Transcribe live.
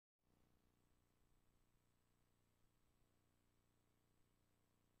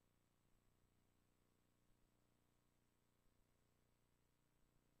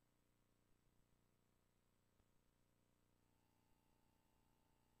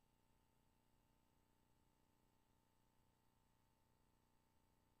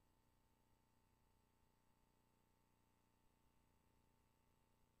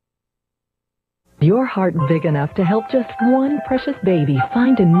Your heart big enough to help just one precious baby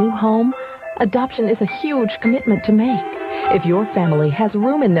find a new home? Adoption is a huge commitment to make. If your family has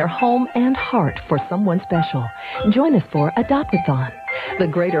room in their home and heart for someone special, join us for Adopt-A-Thon, the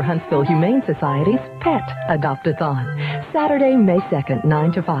Greater Huntsville Humane Society's Pet Adopt-A-Thon. Saturday, May 2nd,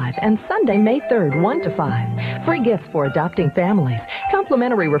 9 to 5, and Sunday, May 3rd, 1 to 5. Free gifts for adopting families,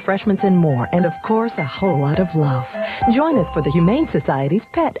 complimentary refreshments, and more, and of course, a whole lot of love. Join us for the Humane Society's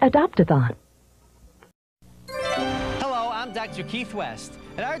Pet Adopt-A-Thon. Hello, I'm Dr. Keith West.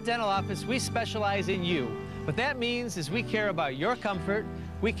 At our dental office, we specialize in you. What that means is we care about your comfort,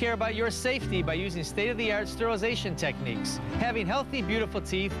 we care about your safety by using state-of-the-art sterilization techniques. Having healthy, beautiful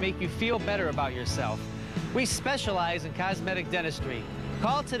teeth make you feel better about yourself. We specialize in cosmetic dentistry.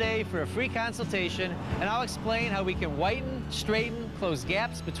 Call today for a free consultation, and I'll explain how we can whiten, straighten, close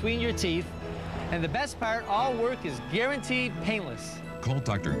gaps between your teeth. And the best part, all work is guaranteed painless. Call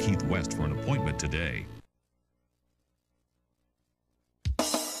Dr. Keith West for an appointment today.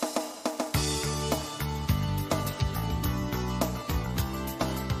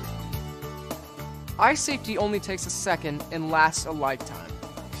 Eye safety only takes a second and lasts a lifetime.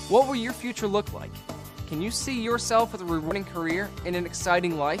 What will your future look like? Can you see yourself with a rewarding career and an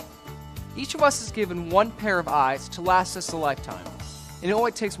exciting life? Each of us is given one pair of eyes to last us a lifetime, and it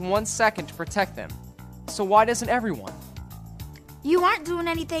only takes 1 second to protect them. So why doesn't everyone? You aren't doing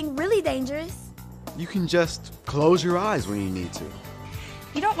anything really dangerous. You can just close your eyes when you need to.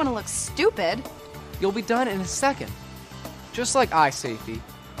 You don't want to look stupid. You'll be done in a second. Just like eye safety,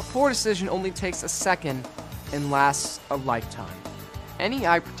 a poor decision only takes a second and lasts a lifetime. Any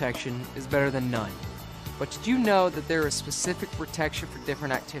eye protection is better than none. But did you know that there is specific protection for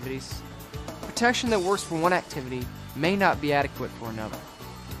different activities? Protection that works for one activity may not be adequate for another.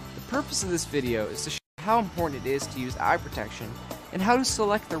 The purpose of this video is to show how important it is to use eye protection and how to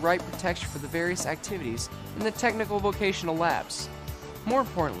select the right protection for the various activities in the technical vocational labs. More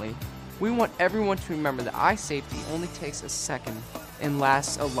importantly, we want everyone to remember that eye safety only takes a second and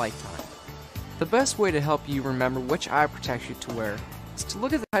lasts a lifetime. The best way to help you remember which eye protection to wear is to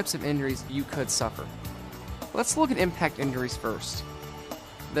look at the types of injuries you could suffer. Let's look at impact injuries first.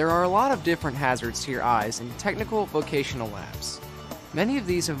 There are a lot of different hazards to your eyes in technical vocational labs. Many of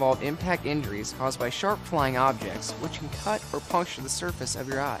these involve impact injuries caused by sharp flying objects which can cut or puncture the surface of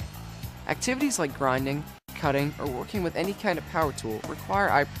your eye. Activities like grinding, cutting, or working with any kind of power tool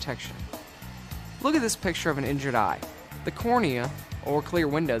require eye protection. Look at this picture of an injured eye. The cornea, or clear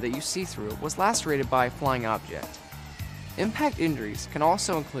window that you see through, was lacerated by a flying object. Impact injuries can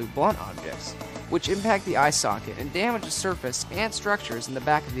also include blunt objects, which impact the eye socket and damage the surface and structures in the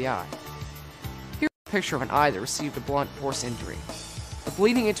back of the eye. Here's a picture of an eye that received a blunt force injury. The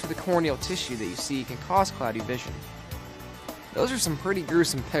bleeding into the corneal tissue that you see can cause cloudy vision. Those are some pretty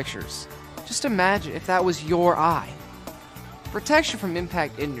gruesome pictures. Just imagine if that was your eye. Protection from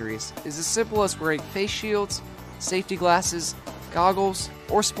impact injuries is as simple as wearing face shields, safety glasses, goggles,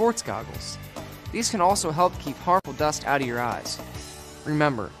 or sports goggles. These can also help keep harmful dust out of your eyes.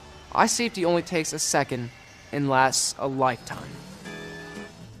 Remember, eye safety only takes a second and lasts a lifetime.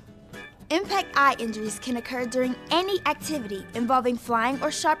 Impact eye injuries can occur during any activity involving flying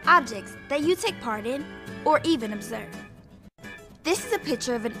or sharp objects that you take part in or even observe. This is a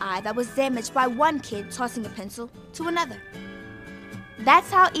picture of an eye that was damaged by one kid tossing a pencil to another.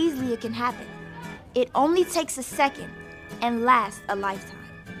 That's how easily it can happen. It only takes a second and lasts a lifetime.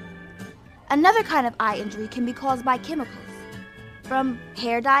 Another kind of eye injury can be caused by chemicals, from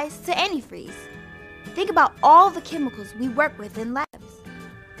hair dyes to antifreeze. Think about all the chemicals we work with in labs.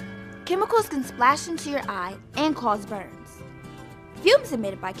 Chemicals can splash into your eye and cause burns. Fumes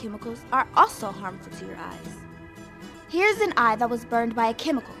emitted by chemicals are also harmful to your eyes. Here's an eye that was burned by a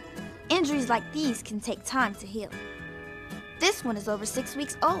chemical. Injuries like these can take time to heal. This one is over 6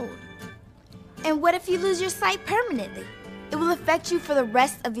 weeks old. And what if you lose your sight permanently? It will affect you for the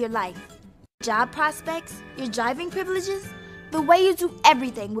rest of your life. Job prospects, your driving privileges, the way you do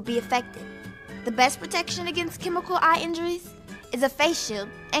everything will be affected. The best protection against chemical eye injuries is a face shield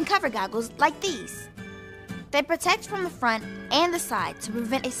and cover goggles like these. They protect from the front and the side to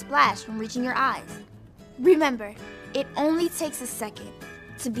prevent a splash from reaching your eyes. Remember, it only takes a second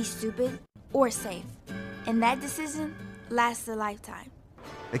to be stupid or safe, and that decision lasts a lifetime.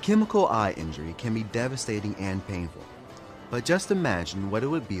 A chemical eye injury can be devastating and painful, but just imagine what it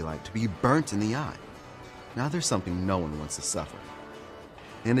would be like to be burnt in the eye. Now there's something no one wants to suffer.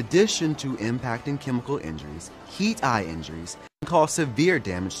 In addition to impacting chemical injuries, heat eye injuries can cause severe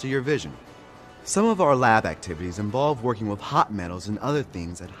damage to your vision. Some of our lab activities involve working with hot metals and other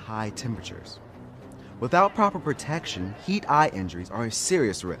things at high temperatures. Without proper protection, heat eye injuries are a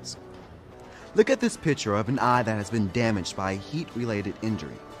serious risk. Look at this picture of an eye that has been damaged by a heat-related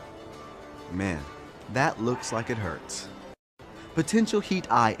injury. Man, that looks like it hurts. Potential heat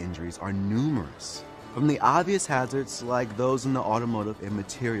eye injuries are numerous, from the obvious hazards like those in the automotive and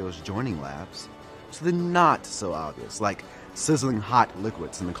materials joining labs, to the not so obvious like sizzling hot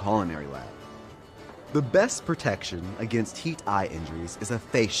liquids in the culinary lab. The best protection against heat eye injuries is a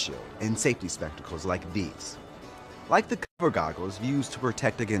face shield and safety spectacles like these. Like the cover goggles used to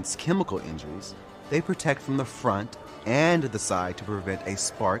protect against chemical injuries, they protect from the front and the side to prevent a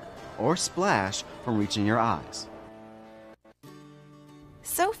spark or splash from reaching your eyes.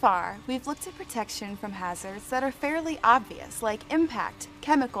 So far, we've looked at protection from hazards that are fairly obvious, like impact,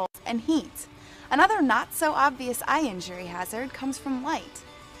 chemicals, and heat. Another not-so-obvious eye injury hazard comes from light.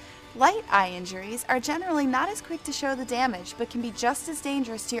 Light eye injuries are generally not as quick to show the damage, but can be just as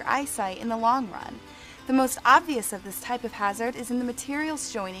dangerous to your eyesight in the long run. The most obvious of this type of hazard is in the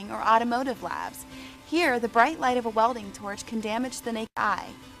materials joining or automotive labs. Here, the bright light of a welding torch can damage the naked eye.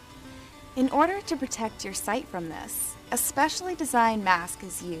 In order to protect your sight from this, a specially designed mask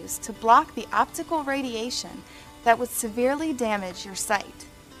is used to block the optical radiation that would severely damage your sight.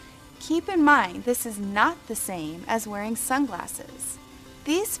 Keep in mind, this is not the same as wearing sunglasses.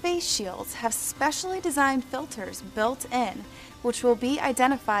 These face shields have specially designed filters built in, which will be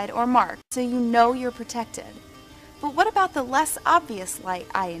identified or marked so you know you're protected. But what about the less obvious light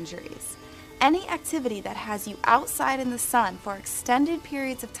eye injuries? Any activity that has you outside in the sun for extended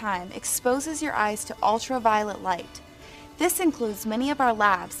periods of time exposes your eyes to ultraviolet light. This includes many of our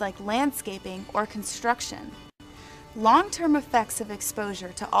labs like landscaping or construction. Long-term effects of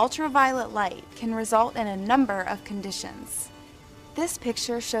exposure to ultraviolet light can result in a number of conditions. This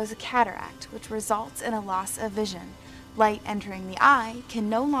picture shows a cataract, which results in a loss of vision. Light entering the eye can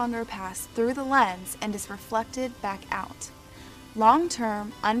no longer pass through the lens and is reflected back out.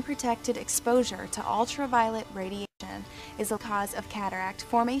 Long-term, unprotected exposure to ultraviolet radiation is a cause of cataract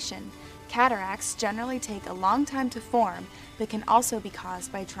formation. Cataracts generally take a long time to form, but can also be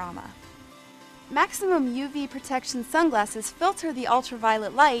caused by trauma. Maximum UV protection sunglasses filter the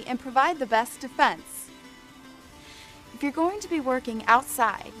ultraviolet light and provide the best defense. If you're going to be working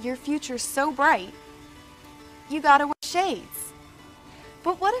outside, your future's so bright, you gotta wear shades.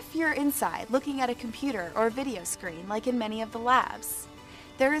 But what if you're inside looking at a computer or video screen like in many of the labs?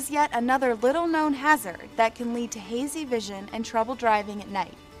 There is yet another little-known hazard that can lead to hazy vision and trouble driving at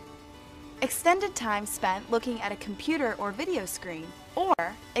night. Extended time spent looking at a computer or video screen, or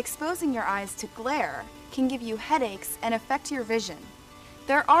exposing your eyes to glare, can give you headaches and affect your vision.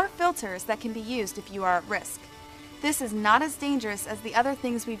 There are filters that can be used if you are at risk. This is not as dangerous as the other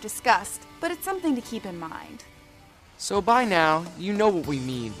things we've discussed, but it's something to keep in mind. So by now, you know what we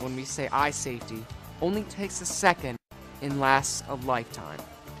mean when we say eye safety only takes a second and lasts a lifetime.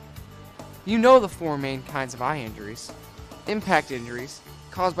 You know the four main kinds of eye injuries. Impact injuries,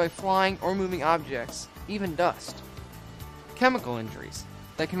 caused by flying or moving objects, even dust. Chemical injuries,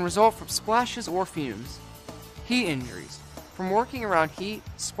 that can result from splashes or fumes. Heat injuries, from working around heat,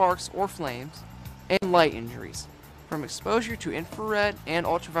 sparks, or flames. And light injuries, from exposure to infrared and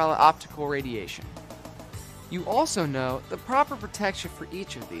ultraviolet optical radiation. You also know the proper protection for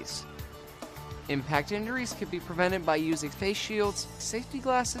each of these. Impact injuries can be prevented by using face shields, safety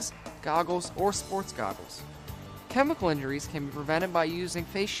glasses, goggles, or sports goggles. Chemical injuries can be prevented by using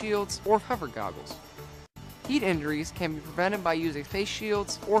face shields or cover goggles. Heat injuries can be prevented by using face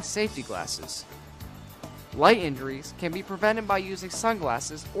shields or safety glasses. Light injuries can be prevented by using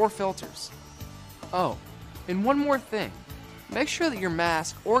sunglasses or filters. Oh, and one more thing. Make sure that your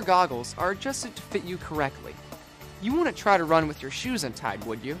mask or goggles are adjusted to fit you correctly. You wouldn't try to run with your shoes untied,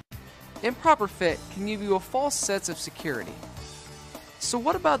 would you? Improper fit can give you a false sense of security. So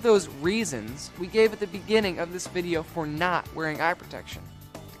what about those reasons we gave at the beginning of this video for not wearing eye protection?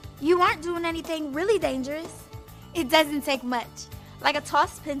 You aren't doing anything really dangerous. It doesn't take much, like a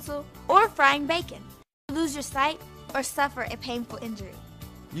tossed pencil or frying bacon, to lose your sight or suffer a painful injury.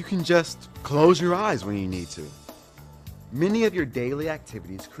 You can just close your eyes when you need to. Many of your daily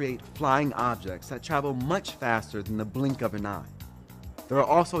activities create flying objects that travel much faster than the blink of an eye. There are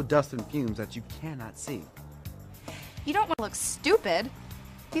also dust and fumes that you cannot see. You don't want to look stupid.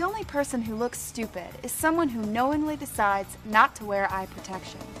 The only person who looks stupid is someone who knowingly decides not to wear eye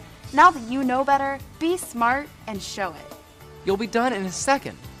protection. Now that you know better, be smart and show it. You'll be done in a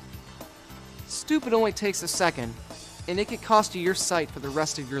second. Stupid only takes a second, and it could cost you your sight for the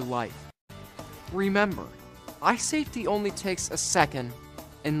rest of your life. Remember, eye safety only takes a second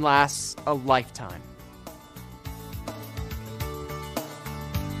and lasts a lifetime.